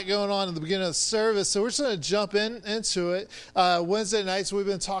Going on in the beginning of the service, so we're just going to jump into it. Wednesday nights we've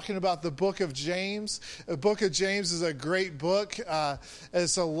been talking about the book of James. The book of James is a great book.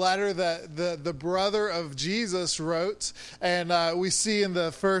 It's a letter that the brother of Jesus wrote, and we see in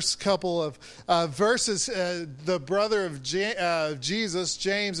the first couple of verses the brother of Jesus,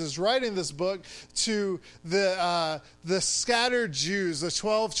 James, is writing this book to the scattered Jews, the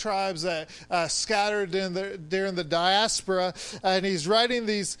 12 tribes that scattered during the diaspora, and he's writing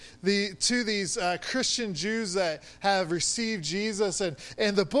these Christian Jews that have received Jesus.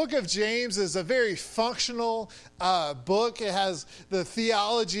 And the book of James is a very functional book. It has the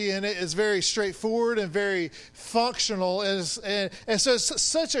theology in it is very straightforward and very functional. And so it's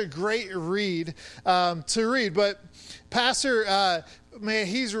such a great read to read. But Pastor, man,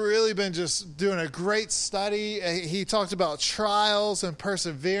 he's really been just doing a great study. He talked about trials and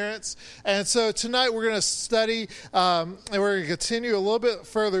perseverance. And so tonight we're going to study, and we're going to continue a little bit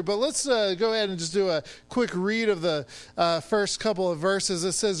further. But let's go ahead and just do a quick read of the first couple of verses.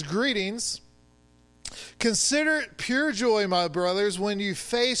 It says, "Greetings. Consider it pure joy, my brothers, when you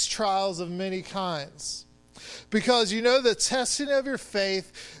face trials of many kinds, because you know the testing of your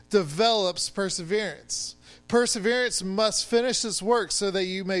faith develops perseverance. Perseverance must finish its work so that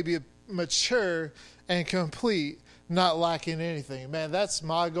you may be mature and complete, not lacking anything." Man, that's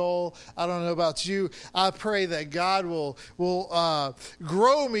my goal. I don't know about you. I pray that God will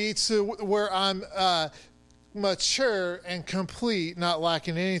grow me to where I'm mature and complete, not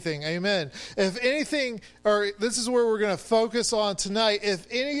lacking anything. Amen. If anything, or this is where we're going to focus on tonight. If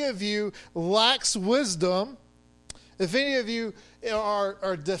any of you lacks wisdom, if any of you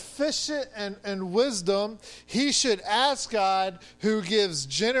are deficient in wisdom, he should ask God, who gives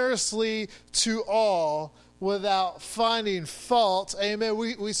generously to all without finding fault. Amen.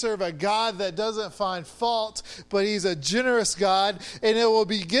 We serve a God that doesn't find fault, but he's a generous God, and it will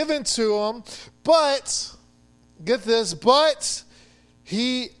be given to him. But, get this, but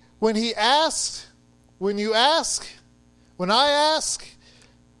when I ask,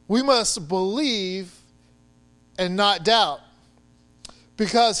 we must believe and not doubt.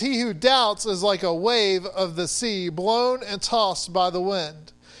 Because he who doubts is like a wave of the sea, blown and tossed by the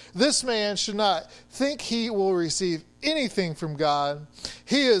wind. This man should not think he will receive anything from God.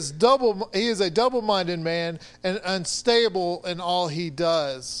 He is a double-minded man and unstable in all he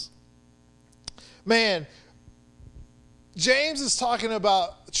does. Man, James is talking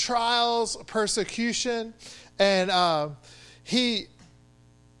about trials, persecution, and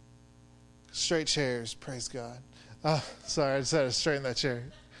straight chairs, praise God. Sorry, I just had to straighten that chair.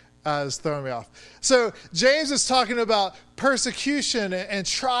 It was throwing me off. So James is talking about persecution and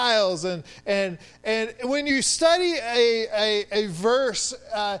trials, and when you study a verse,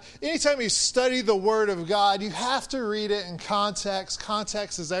 anytime you study the Word of God, you have to read it in context.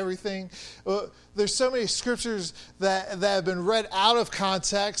 Context is everything. There's so many scriptures that have been read out of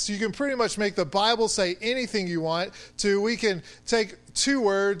context. You can pretty much make the Bible say anything you want to. We can take two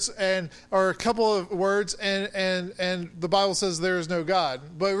words or a couple of words and the Bible says there is no God.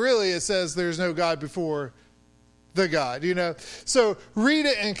 But really it says there's no God before the God, So read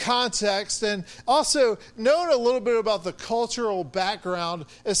it in context, and also knowing a little bit about the cultural background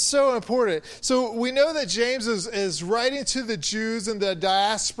is so important. So we know that James is writing to the Jews in the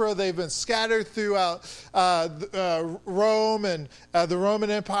diaspora. They've been scattered throughout Rome and the Roman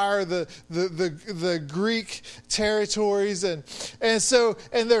Empire, the Greek territories, and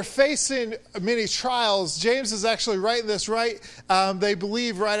they're facing many trials. James is actually writing this they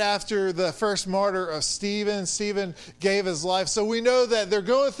believe right after the first martyr of Stephen. Stephen gave his life. So we know that they're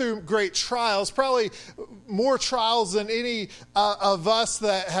going through great trials, probably more trials than any of us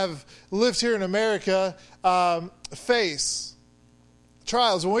that have lived here in America face.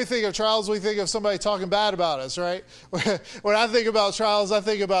 Trials. When we think of trials, we think of somebody talking bad about us, right? When I think about trials, I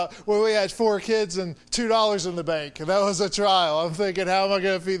think about when we had 4 kids and $2 in the bank. And that was a trial. I'm thinking, how am I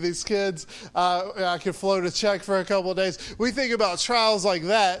going to feed these kids? I could float a check for a couple of days. We think about trials like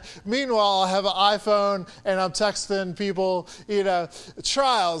that. Meanwhile, I have an iPhone and I'm texting people,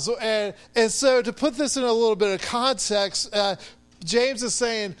 trials. And so to put this in a little bit of context, James is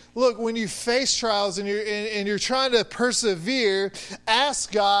saying, look, when you face trials and you're trying to persevere,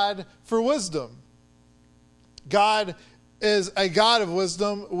 ask God for wisdom. God is a God of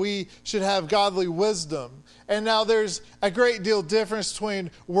wisdom. We should have godly wisdom. And now there's a great deal difference between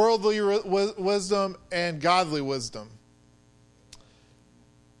worldly wisdom and godly wisdom.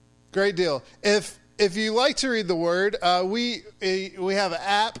 Great deal. If you like to read the Word, we have an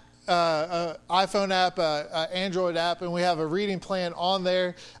app iPhone app, Android app, and we have a reading plan on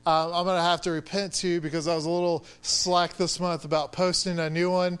there. I'm going to have to repent to you because I was a little slack this month about posting a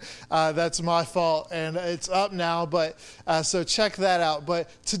new one. That's my fault, and it's up now. But so check that out. But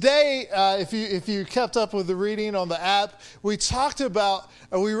today, if you kept up with the reading on the app, we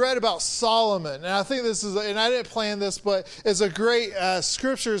read about Solomon, and I think this is, and I didn't plan this, but it's a great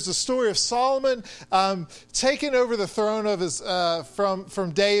scripture. It's the story of Solomon taking over the throne of his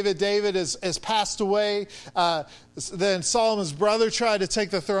from David. David has passed away. Then Solomon's brother tried to take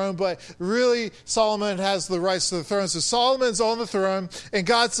the throne, but really Solomon has the rights to the throne. So Solomon's on the throne, and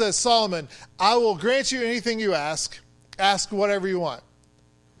God says, Solomon, I will grant you anything you ask. Ask whatever you want.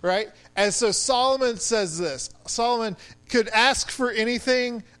 Right? And so Solomon says this. Solomon could ask for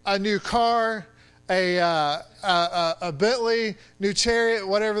anything, a new car, a Bentley, new chariot,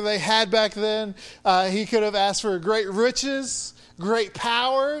 whatever they had back then. He could have asked for great riches, great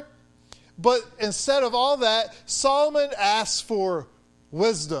power. But instead of all that, Solomon asked for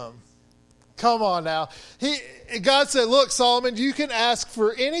wisdom. Come on now. God said, look, Solomon, you can ask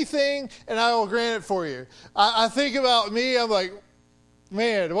for anything and I will grant it for you. I think about me, I'm like,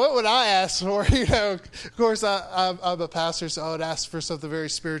 man, what would I ask for? Of course, I'm a pastor, so I would ask for something very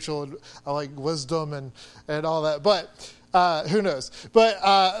spiritual. And I like wisdom and all that. But who knows? But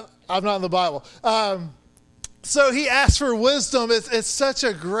I'm not in the Bible. So he asked for wisdom. It's such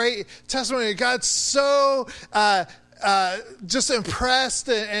a great testimony. God's so just impressed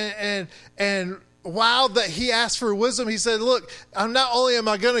and wowed that he asked for wisdom. He said, look, not only am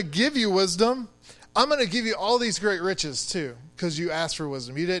I going to give you wisdom, I'm going to give you all these great riches too, because you asked for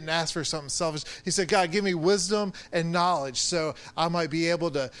wisdom. You didn't ask for something selfish. He said, God, give me wisdom and knowledge so I might be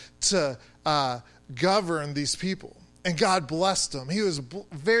able to govern these people. And God blessed him. He was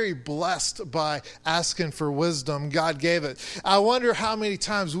very blessed by asking for wisdom. God gave it. I wonder how many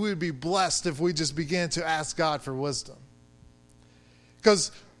times we would be blessed if we just began to ask God for wisdom.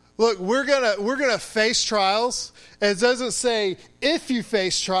 Because look, we're gonna face trials. It doesn't say if you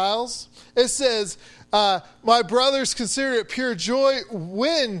face trials. It says, my brothers, consider it pure joy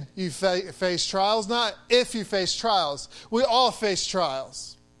when you face trials, not if you face trials. We all face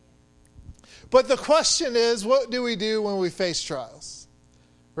trials. But the question is, what do we do when we face trials?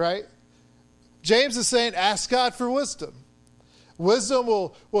 Right? James is saying, ask God for wisdom. Wisdom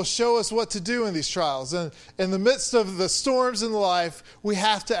will show us what to do in these trials. And in the midst of the storms in life, we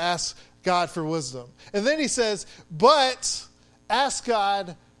have to ask God for wisdom. And then he says, but ask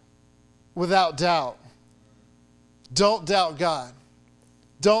God without doubt. Don't doubt God.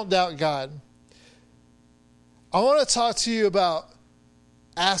 Don't doubt God. I want to talk to you about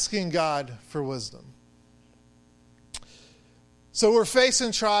asking God for wisdom. So we're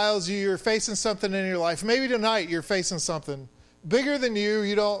facing trials. You're facing something in your life. Maybe tonight you're facing something bigger than you.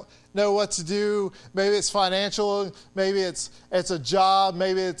 You don't know what to do. Maybe it's financial. Maybe it's a job.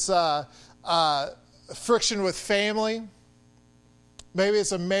 Maybe it's friction with family. Maybe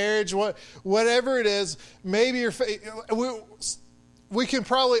it's a marriage. Whatever it is, maybe we can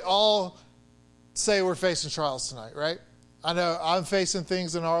probably all say we're facing trials tonight, right? I know I'm facing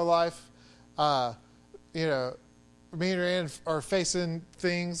things in our life. Me and Rand are facing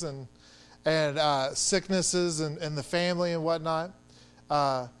things and sicknesses and the family and whatnot.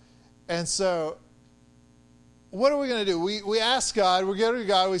 And so what are we going to do? We ask God, we go to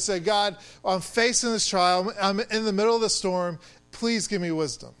God, we say, God, I'm facing this trial. I'm in the middle of the storm. Please give me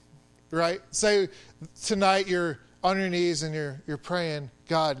wisdom, right? Say tonight you're on your knees and you're praying,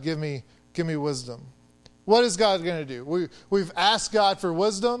 God, give me wisdom. What is God going to do? We've asked God for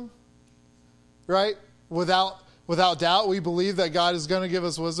wisdom, right? Without doubt, we believe that God is going to give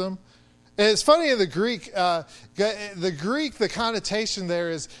us wisdom. And it's funny in the Greek, the connotation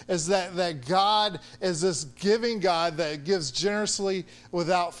there is that God is this giving God that gives generously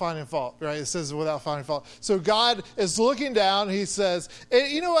without finding fault, right? It says without finding fault. So God is looking down. He says,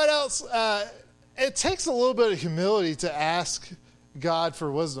 and you know what else? It takes a little bit of humility to ask God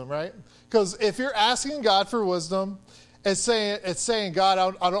for wisdom, right? Because if you're asking God for wisdom, it's saying,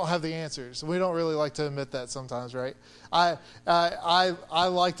 God, I don't have the answers. We don't really like to admit that sometimes, right? I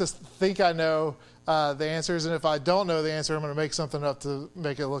like to think I know the answers, and if I don't know the answer, I'm going to make something up to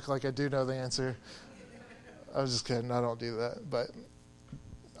make it look like I do know the answer. I was just kidding. I don't do that, but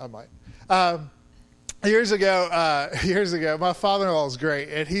I might. Years ago, my father-in-law is great,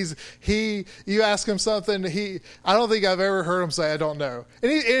 and you ask him something, I don't think I've ever heard him say, I don't know.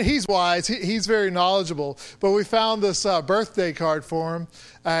 And he's wise, he's very knowledgeable, but we found this birthday card for him,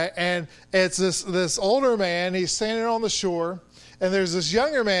 and it's this older man, he's standing on the shore, and there's this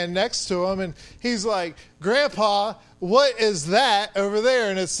younger man next to him, and he's like, "Grandpa, what is that over there?"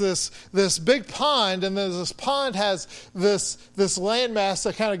 And it's this big pond, and then this pond has this landmass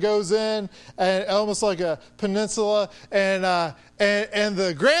that kind of goes in, and almost like a peninsula, and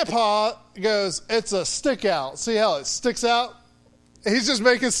the grandpa goes, "It's a stick out. See how it sticks out?" He's just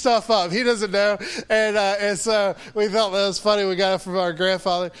making stuff up. He doesn't know. And so we thought that was funny. We got it from our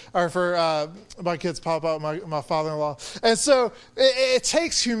grandfather, or for my kids' papa, my father-in-law. And so it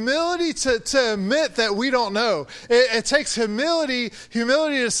takes humility to admit that we don't know. It takes humility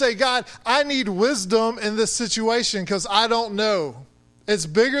to say, "God, I need wisdom in this situation because I don't know. It's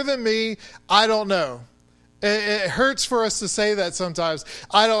bigger than me. I don't know." It hurts for us to say that sometimes.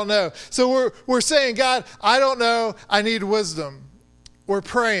 I don't know. So we're saying, "God, I don't know. I need wisdom." We're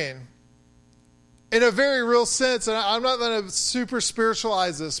praying in a very real sense, and I'm not going to super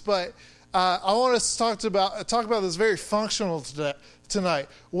spiritualize this, but I want us to talk about this very functional tonight.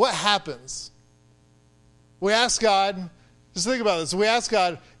 What happens? We ask God, just think about this. We ask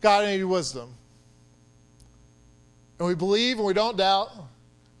God, "God, I need wisdom." And we believe and we don't doubt.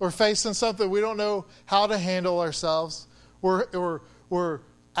 We're facing something we don't know how to handle ourselves. We're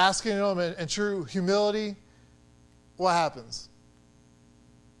asking Him in true humility. What happens?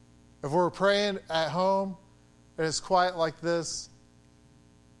 If we're praying at home and it's quiet like this,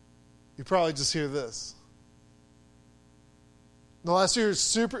 you probably just hear this. Unless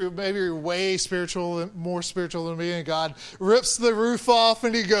maybe you're way more spiritual than me, and God rips the roof off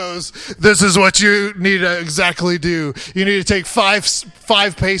and He goes, "This is what you need to exactly do. You need to take five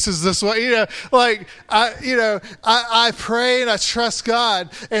paces this way." I pray and I trust God.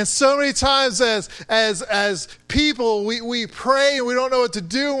 And so many times as people, we pray and we don't know what to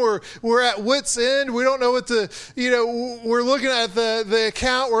do. We're at wit's end. We don't know what to, we're looking at the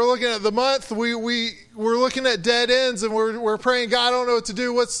account. We're looking at the month. We're looking at dead ends, and we're praying, "God, I don't know what to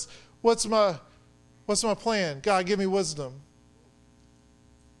do. What's my plan? God, give me wisdom."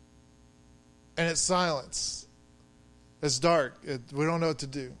 And it's silence. It's dark. We don't know what to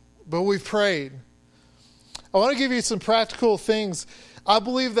do. But we've prayed. I want to give you some practical things. I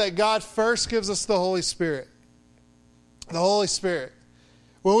believe that God first gives us the Holy Spirit. The Holy Spirit.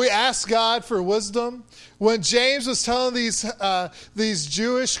 When we ask God for wisdom, when James was telling these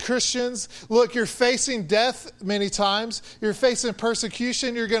Jewish Christians, "Look, you're facing death many times. You're facing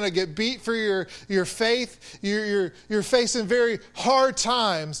persecution. You're going to get beat for your faith. You're facing very hard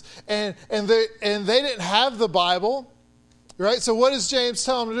times." And they didn't have the Bible, right? So what does James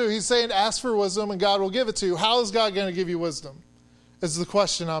tell them to do? He's saying, "Ask for wisdom, and God will give it to you." How is God going to give you wisdom? Is the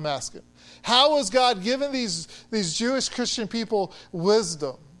question I'm asking. How was God giving these Jewish Christian people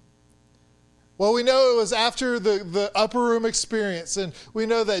wisdom? Well, we know it was after the upper room experience, and we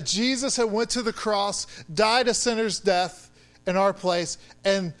know that Jesus had went to the cross, died a sinner's death in our place,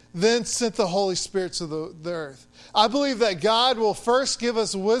 and then sent the Holy Spirit to the earth. I believe that God will first give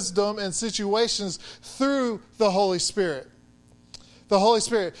us wisdom in situations through the Holy Spirit. The Holy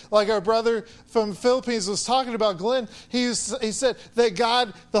Spirit. Like our brother from the Philippines was talking about, Glenn, he said that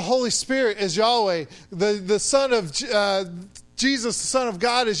God, the Holy Spirit, is Yahweh. The Son of Jesus, the Son of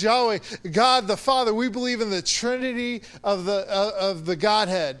God, is Yahweh. God the Father. We believe in the Trinity of the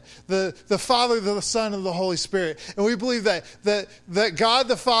Godhead. The Father, the Son, and the Holy Spirit. And we believe that God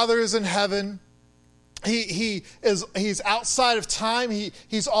the Father is in heaven. He's outside of time.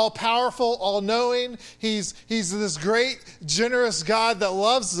 He's all powerful, all knowing. He's this great, generous God that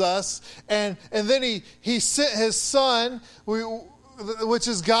loves us. And then he sent His Son, which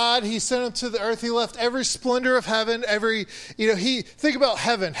is God. He sent Him to the earth. He left every splendor of heaven. Think about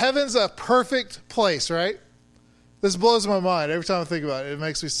heaven. Heaven's a perfect place, right? This blows my mind every time I think about it. It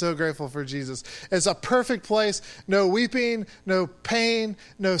makes me so grateful for Jesus. It's a perfect place. No weeping, no pain,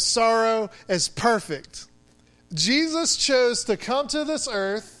 no sorrow. It's perfect. Jesus chose to come to this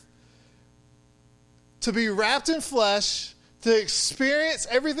earth, to be wrapped in flesh, to experience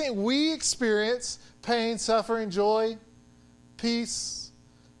everything we experience: pain, suffering, joy, peace.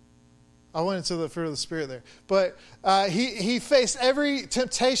 I went into the fruit of the Spirit there. But he faced every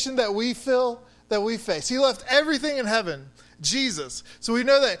temptation that we face. He left everything in heaven. Jesus. So we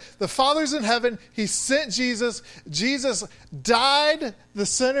know that the Father's in heaven. He sent Jesus. Jesus died the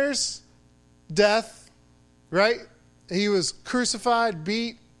sinner's death, right? He was crucified,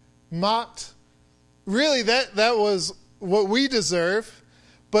 beat, mocked. Really, that was what we deserve.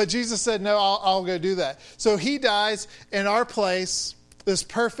 But Jesus said, "No, I'll go do that." So He dies in our place, this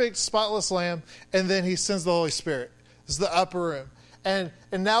perfect, spotless Lamb, and then He sends the Holy Spirit. This is the upper room. And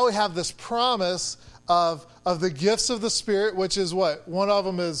now we have this promise of the gifts of the Spirit, which is what? One of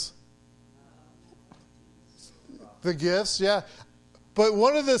them is the gifts, yeah. But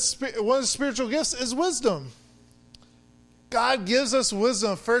one of the spiritual gifts is wisdom. God gives us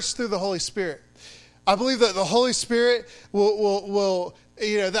wisdom first through the Holy Spirit. I believe that the Holy Spirit will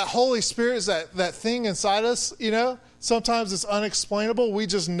that Holy Spirit is that thing inside us, Sometimes it's unexplainable. We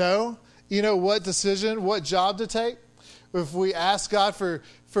just know, what decision, what job to take. If we ask God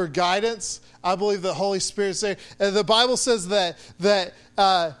for guidance, I believe the Holy Spirit's there. And the Bible says that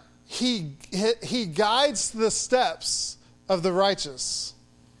He guides the steps of the righteous.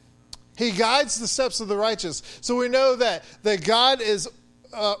 He guides the steps of the righteous. So we know that God is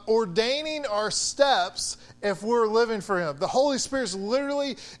ordaining our steps if we're living for Him. The Holy Spirit's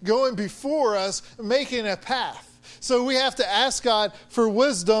literally going before us, making a path. So we have to ask God for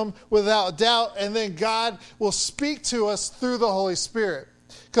wisdom without doubt, and then God will speak to us through the Holy Spirit.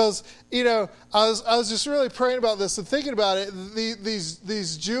 Because, I was just really praying about this and thinking about it.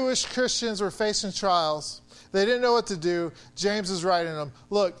 These Jewish Christians were facing trials. They didn't know what to do. James is writing them,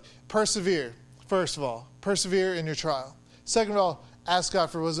 look, persevere, first of all. Persevere in your trial. Second of all, ask God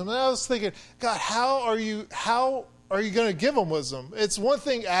for wisdom. And I was thinking, God, how are you going to give them wisdom? It's one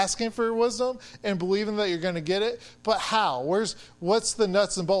thing asking for wisdom and believing that you're going to get it, but how? What's the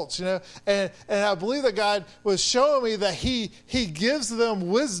nuts and bolts, And I believe that God was showing me that He gives them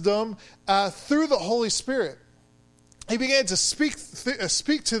wisdom through the Holy Spirit. He began to speak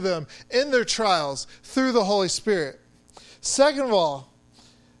to them in their trials through the Holy Spirit. Second of all,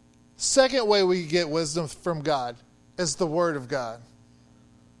 second way we get wisdom from God is the Word of God.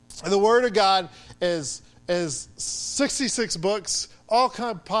 The Word of God is 66 books, all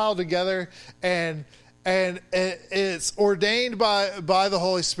compiled together, and it's ordained by the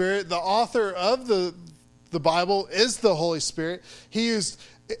Holy Spirit. The author of the Bible is the Holy Spirit. He used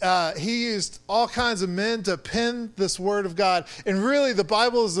all kinds of men to pen this Word of God. And really, the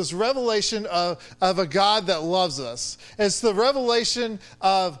Bible is this revelation of a God that loves us. It's the revelation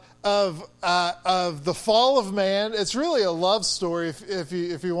of the fall of man. It's really a love story if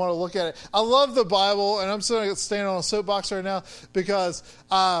you want to look at it. I love the Bible, and I'm standing on a soapbox right now because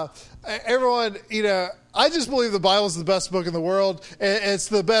everyone, I just believe the Bible is the best book in the world. It's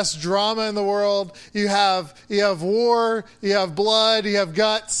the best drama in the world. You have war, you have blood, you have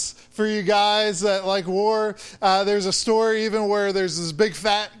guts. For you guys that like war, there's a story even where there's this big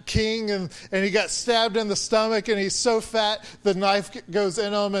fat king and he got stabbed in the stomach and he's so fat the knife goes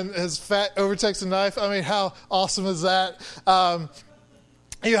in him and his fat overtakes the knife. I mean, how awesome is that?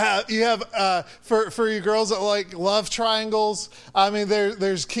 You have for you girls that like love triangles. I mean,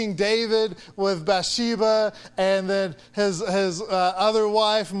 there's King David with Bathsheba, and then his other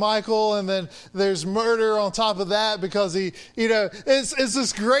wife Michal, and then there's murder on top of that because it's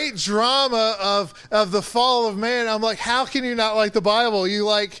this great drama of the fall of man. I'm like, how can you not like the Bible? You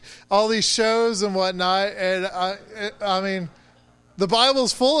like all these shows and whatnot, and I mean, the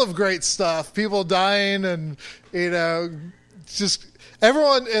Bible's full of great stuff. People dying and just.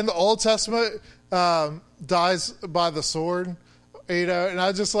 Everyone in the Old Testament dies by the sword, and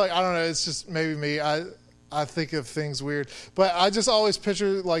I just I don't know, it's just maybe me. I think of things weird. But I just always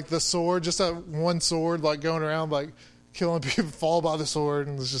picture the sword, just one sword going around killing people, fall by the sword,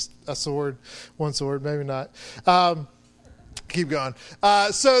 and it's just a sword, one sword, maybe not. Keep going.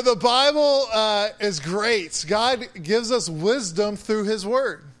 So the Bible is great. God gives us wisdom through His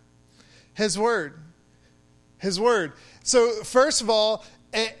Word. His Word. His Word. So first of all,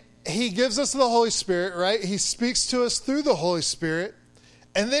 He gives us the Holy Spirit, right? He speaks to us through the Holy Spirit.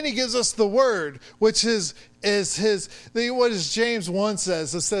 And then He gives us the Word, which is His, what does James 1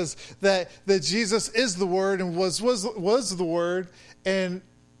 says? It says that Jesus is the Word and was the Word and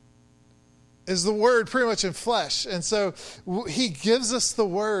is the Word pretty much in flesh. And so He gives us the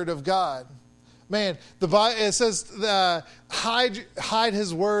Word of God. Man, the Bible, it says, hide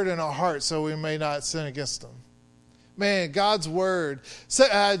His Word in our hearts so we may not sin against Him. Man, God's Word. 2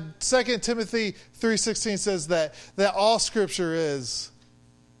 Timothy 3:16 says that all Scripture is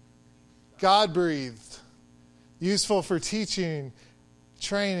God-breathed, useful for teaching,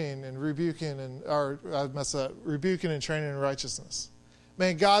 training, and rebuking, rebuking and training in righteousness.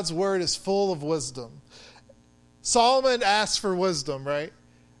 Man, God's Word is full of wisdom. Solomon asked for wisdom, right?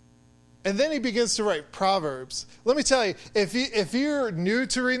 And then he begins to write Proverbs. Let me tell you, if you're new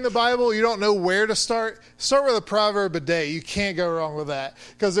to reading the Bible, you don't know where to start with a proverb a day. You can't go wrong with that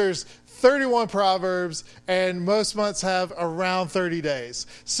because there's 31 Proverbs, and most months have around 30 days.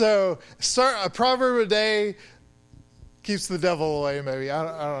 So start a proverb a day, keeps the devil away, maybe. I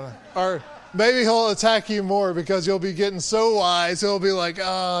don't know. Or maybe he'll attack you more because you'll be getting so wise, he'll be like,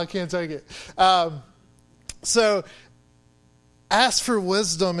 oh, I can't take it. So ask for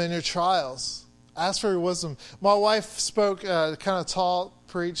wisdom in your trials. Ask for wisdom. My wife spoke, kind of taught,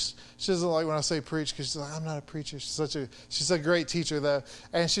 preached. She doesn't like when I say preach because she's like, I'm not a preacher. She's a great teacher though.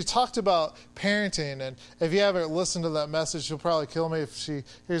 And she talked about parenting. And if you haven't listened to that message, she'll probably kill me if she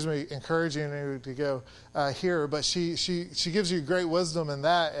hears me encouraging you to go hear her. But she gives you great wisdom in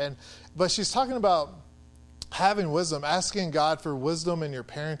that. But she's talking about having wisdom, asking God for wisdom in your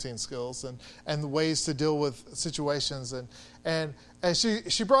parenting skills and the ways to deal with situations. And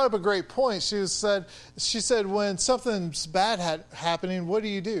she brought up a great point. She said when something's bad happening, what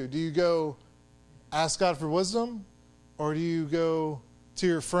do? Do you go ask God for wisdom? Or do you go to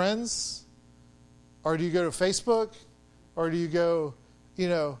your friends? Or do you go to Facebook? Or do you go,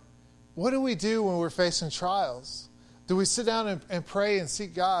 what do we do when we're facing trials? Do we sit down and pray and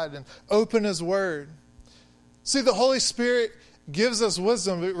seek God and open His Word? See, the Holy Spirit gives us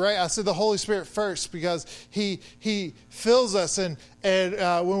wisdom, right? I said the Holy Spirit first because He fills us, and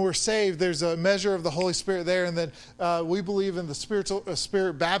when we're saved, there's a measure of the Holy Spirit there, and then we believe in the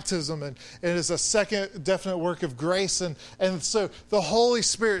Spirit baptism, and it's a second definite work of grace, and so the Holy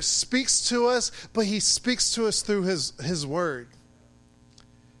Spirit speaks to us, but He speaks to us through His Word.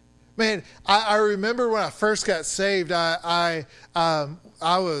 Man, I remember when I first got saved, I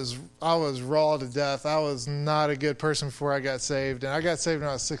was raw to death. I was not a good person before I got saved. And I got saved when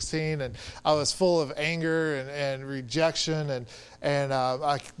I was 16, and I was full of anger and rejection. And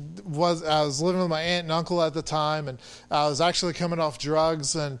I was living with my aunt and uncle at the time, and I was actually coming off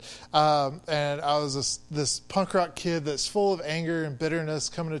drugs. And I was this punk rock kid that's full of anger and bitterness,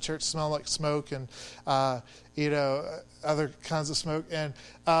 coming to church smelling like smoke and, other kinds of smoke. And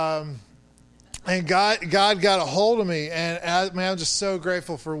God got a hold of me, and I'm just so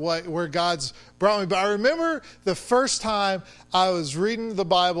grateful for where God's brought me. But I remember the first time I was reading the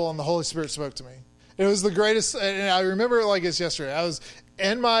Bible and the Holy Spirit spoke to me. It was the greatest, and I remember it like it's yesterday. I was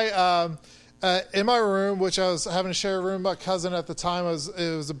in my room, which I was having to share a room with my cousin at the time.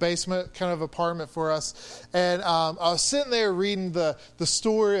 It was a basement kind of apartment for us. And I was sitting there reading the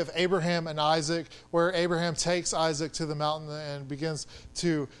story of Abraham and Isaac, where Abraham takes Isaac to the mountain and begins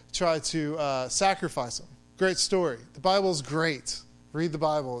to try to sacrifice him. Great story. The Bible's great. Read the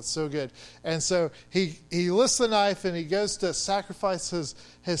Bible. It's so good. And so he lifts the knife and he goes to sacrifice his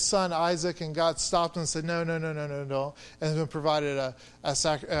son Isaac, and God stopped him and said, no, and then provided a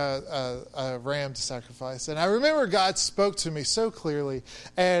ram to sacrifice. And I remember God spoke to me so clearly.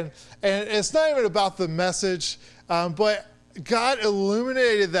 And it's not even about the message, but God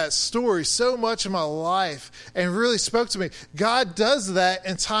illuminated that story so much in my life and really spoke to me. God does that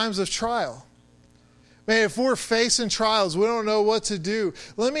in times of trial. Man, if we're facing trials, we don't know what to do.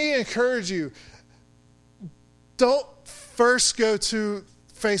 Let me encourage you. Don't first go to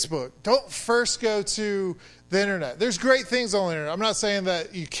Facebook. Don't first go to the internet. There's great things on the internet. I'm not saying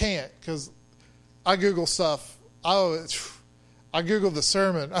that you can't, because I Google stuff. I Googled the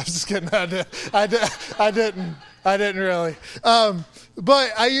sermon. I was just kidding. I didn't really.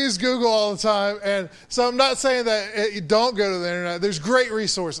 But I use Google all the time. And so I'm not saying that you don't go to the internet. There's great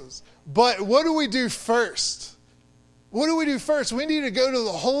resources. But what do we do first? What do we do first? We need to go to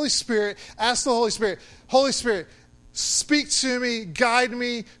the Holy Spirit, ask the Holy Spirit, speak to me, guide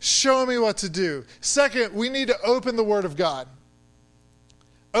me, show me what to do. Second, we need to open the Word of God.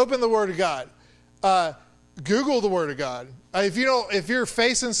 Open the Word of God. Google the Word of God. If you're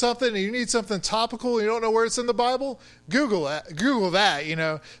facing something and you need something topical and you don't know where it's in the Bible, Google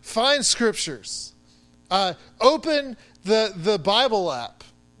that. Find scriptures. Open the Bible app.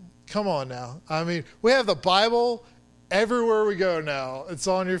 Come on now. I mean, we have the Bible everywhere we go now. It's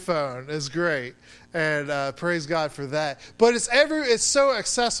on your phone. It's great. And praise God for that. But it's so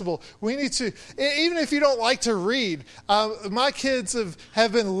accessible. We need to, even if you don't like to read, my kids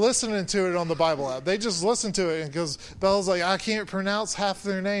have been listening to it on the Bible app. They just listen to it because Bella's like, I can't pronounce half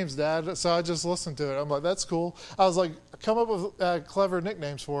their names, Dad. So I just listened to it. I'm like, that's cool. I was like, come up with clever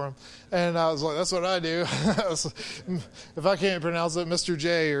nicknames for them. And I was like, that's what I do. If I can't pronounce it, Mr.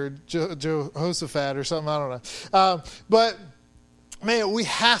 J or Jehoshaphat or something, I don't know. But man, we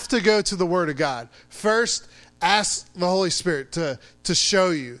have to go to the Word of God. First, ask the Holy Spirit to show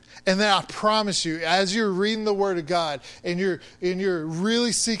you. And then I promise you, as you're reading the Word of God and you're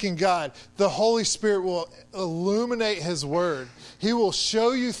really seeking God, the Holy Spirit will illuminate His Word. He will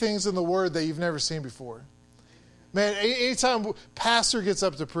show you things in the Word that you've never seen before. Man, anytime Pastor gets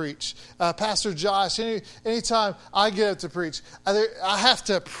up to preach, Pastor Josh, anytime I get up to preach, I have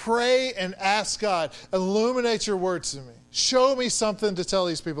to pray and ask God, illuminate your words to me. Show me something to tell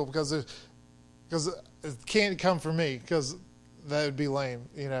these people because it can't come from me, because that would be lame,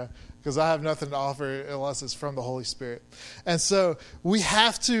 because I have nothing to offer unless it's from the Holy Spirit. And so we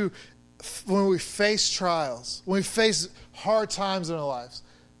have to when we face trials, when we face hard times in our lives,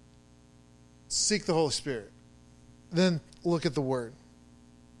 seek the Holy Spirit. Then look at the Word.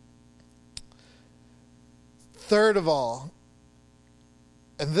 Third of all,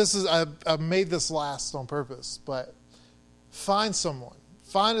 and this is, I made this last on purpose, but find someone.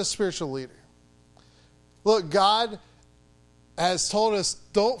 Find a spiritual leader. Look, God has told us,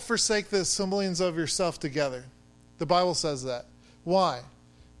 don't forsake the assemblings of yourself together. The Bible says that. Why?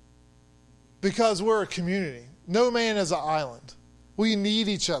 Because we're a community. No man is an island. We need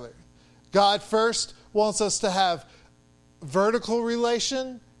each other. God first wants us to have vertical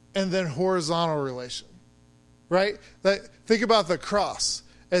relation and then horizontal relation. Right? Think about the cross.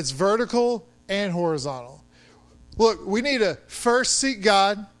 It's vertical and horizontal. Look, we need to first seek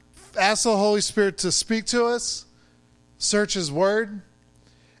God, ask the Holy Spirit to speak to us, search His Word,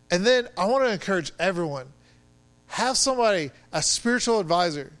 and then I want to encourage everyone, have somebody, a spiritual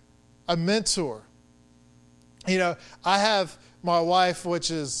advisor, a mentor. You know, I have my wife, which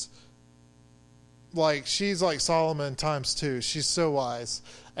is like, she's like Solomon times 2. She's so wise.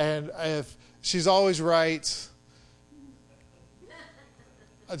 And if she's always right,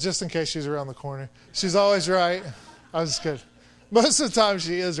 just in case she's around the corner. She's always right. I'm just kidding. Most of the time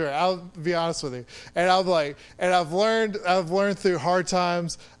she is right. I'll be honest with you. And I'm like, and I've learned through hard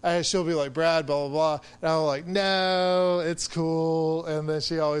times, and she'll be like, Brad, blah, blah, blah. And I'm like, no, it's cool. And then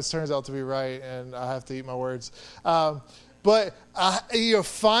she always turns out to be right, and I have to eat my words. But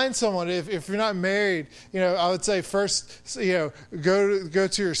find someone. If you're not married, I would say first, go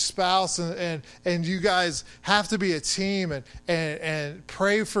to your spouse, and you guys have to be a team, and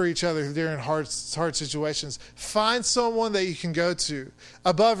pray for each other during hard situations. Find someone that you can go to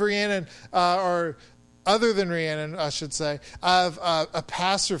above Rhiannon, or other than Rhiannon, I should say. I have a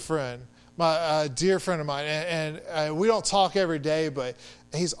pastor friend, my dear friend of mine, and we don't talk every day, but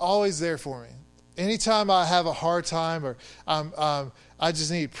he's always there for me. Anytime I have a hard time, or I just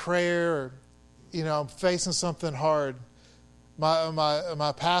need prayer, or I'm facing something hard,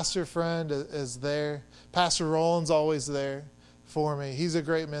 my pastor friend is there. Pastor Roland's always there for me. He's a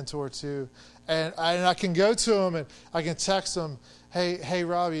great mentor too, and I can go to him and I can text him, hey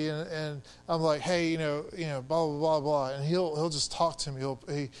Robbie, and I'm like, hey, blah blah blah blah, and he'll just talk to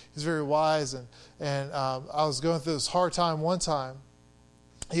me. He's very wise, and I was going through this hard time one time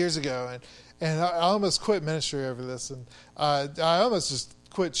years ago, and I almost quit ministry over this, and I almost just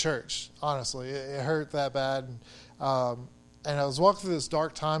quit church, honestly. It hurt that bad. And I was walking through this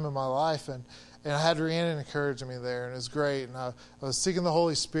dark time in my life, and I had Rhiannon encouraging me there, and it was great. And I was seeking the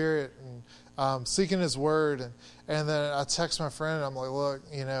Holy Spirit and seeking His Word. And then I text my friend, and I'm like, look,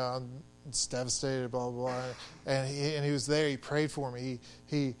 I'm just devastated, blah, blah, blah. And he was there. He prayed for me.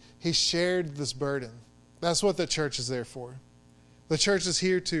 He shared this burden. That's what the church is there for. The church is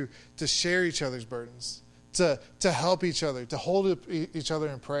here to share each other's burdens, to help each other, to hold each other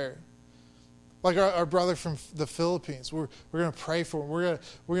in prayer. Like our brother from the Philippines, we're going to pray for him.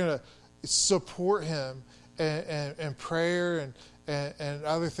 We're going to support him and prayer and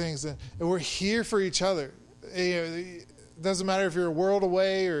other things, and we're here for each other. It doesn't matter if you're a world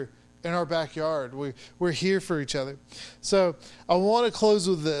away or in our backyard. We're here for each other. So I want to close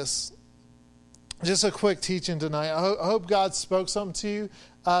with this. Just a quick teaching tonight. I hope God spoke something to you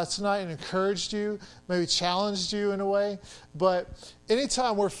tonight and encouraged you, maybe challenged you in a way. But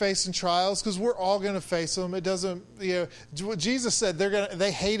anytime we're facing trials, because we're all going to face them, it doesn't, Jesus said,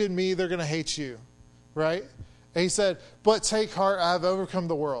 they hated me, they're going to hate you, right? And He said, but take heart, I have overcome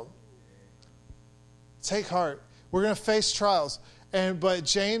the world. Take heart. We're going to face trials. But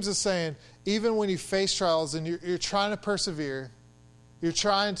James is saying, even when you face trials and you're trying to persevere, you're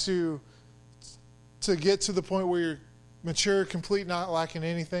trying to get to the point where you're mature, complete, not lacking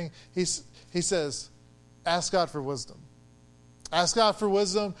anything, he says, ask God for wisdom. Ask God for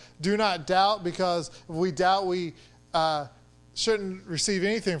wisdom. Do not doubt, because if we doubt, we shouldn't receive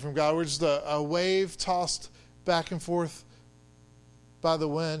anything from God. We're just a wave tossed back and forth by the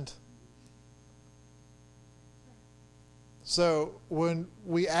wind. So when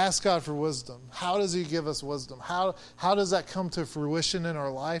we ask God for wisdom, how does He give us wisdom? How does that come to fruition in our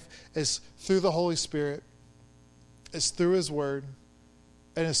life? It's through the Holy Spirit. It's through His Word.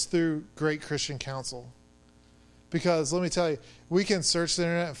 And it's through great Christian counsel. Because let me tell you, we can search the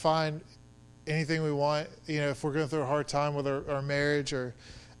internet and find anything we want, if we're going through a hard time with our marriage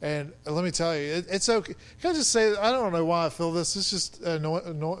and let me tell you, it's okay. Can I just say, I don't know why I feel this. It's just, I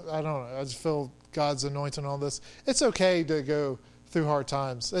don't know. I just feel God's anointing on this. It's okay to go through hard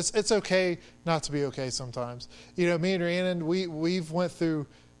times. It's okay not to be okay sometimes. Me and Rhiannon, we've went through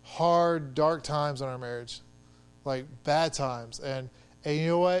hard, dark times in our marriage, like bad times, and And you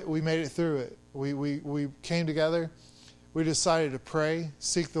know what? We made it through it. We came together. We decided to pray,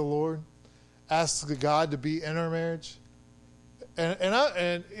 seek the Lord, ask God to be in our marriage. And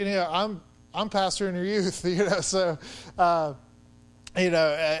you know, I'm pastoring your youth, you know, so you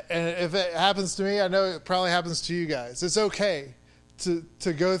know, and if it happens to me, I know it probably happens to you guys. It's okay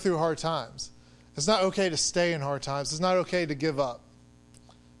to go through hard times. It's not okay to stay in hard times. It's not okay to give up.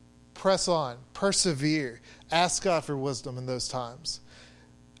 Press on, persevere, ask God for wisdom in those times.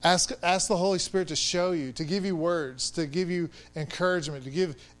 Ask the Holy Spirit to show you, to give you words, to give you encouragement,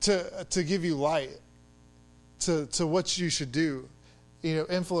 to give you light to what you should do. You know,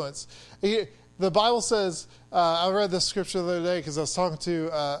 influence. The Bible says, I read this scripture the other day because I was talking to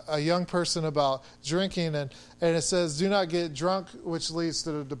a young person about drinking, and it says, do not get drunk, which leads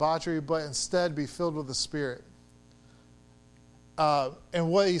to debauchery, but instead be filled with the Spirit.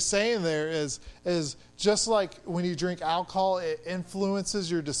 And what he's saying there is just like when you drink alcohol, it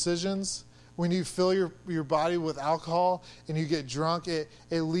influences your decisions. When you fill your body with alcohol and you get drunk, it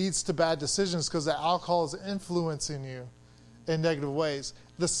leads to bad decisions because the alcohol is influencing you in negative ways.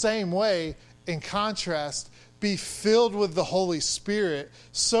 The same way, in contrast, be filled with the Holy Spirit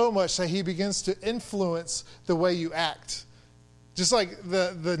so much that he begins to influence the way you act. Just like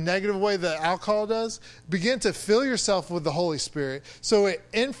the negative way that alcohol does, begin to fill yourself with the Holy Spirit so it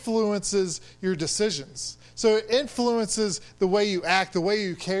influences your decisions. So it influences the way you act, the way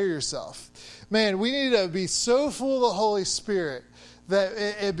you carry yourself. Man, we need to be so full of the Holy Spirit that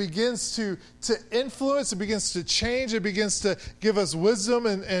it begins to influence, it begins to change, it begins to give us wisdom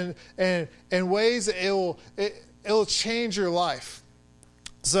and ways that it'll change your life.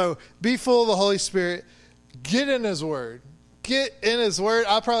 So be full of the Holy Spirit. Get in his word. Get in his word.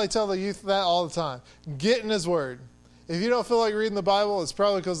 I probably tell the youth that all the time. Get in his word. If you don't feel like reading the Bible, it's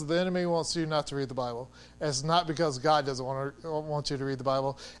probably because the enemy wants you not to read the Bible. It's not because God doesn't want you to read the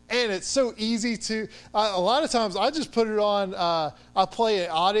Bible. And it's so easy to, a lot of times I just put it on, I play it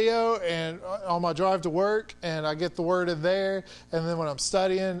audio and on my drive to work, and I get the word in there, and then when I'm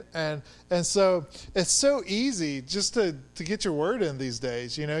studying, and so it's so easy just to get your word in these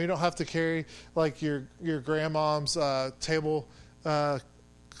days. You know, you don't have to carry like your grandmom's table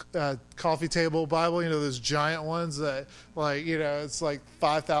coffee table Bible, you know, those giant ones that, like, you know, it's like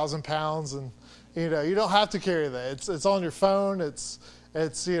 5,000 pounds, and you know, you don't have to carry that. It's on your phone. It's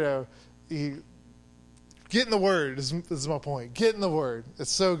you know, you get in the Word is my point. Get in the Word.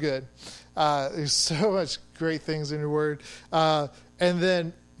 It's so good. There's so much great things in your Word, and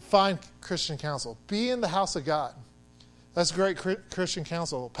then find Christian counsel. Be in the house of God. That's great Christian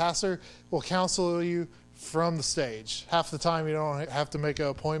counsel. Pastor will counsel you from the stage. Half the time you don't have to make an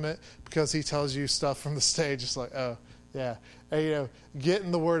appointment because he tells you stuff from the stage. It's like, oh, yeah. And, you know, get in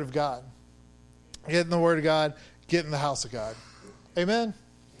the Word of God. Get in the Word of God. Get in the house of God. Amen?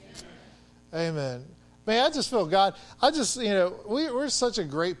 Amen. Man, I just feel God. You know, we're such a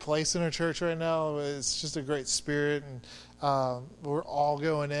great place in our church right now. It's just a great spirit, and we're all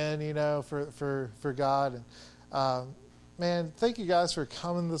going in, you know, for God. And man, thank you guys for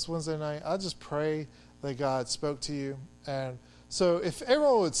coming this Wednesday night. I just pray that God spoke to you. And so if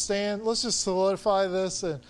everyone would stand, let's just solidify this. And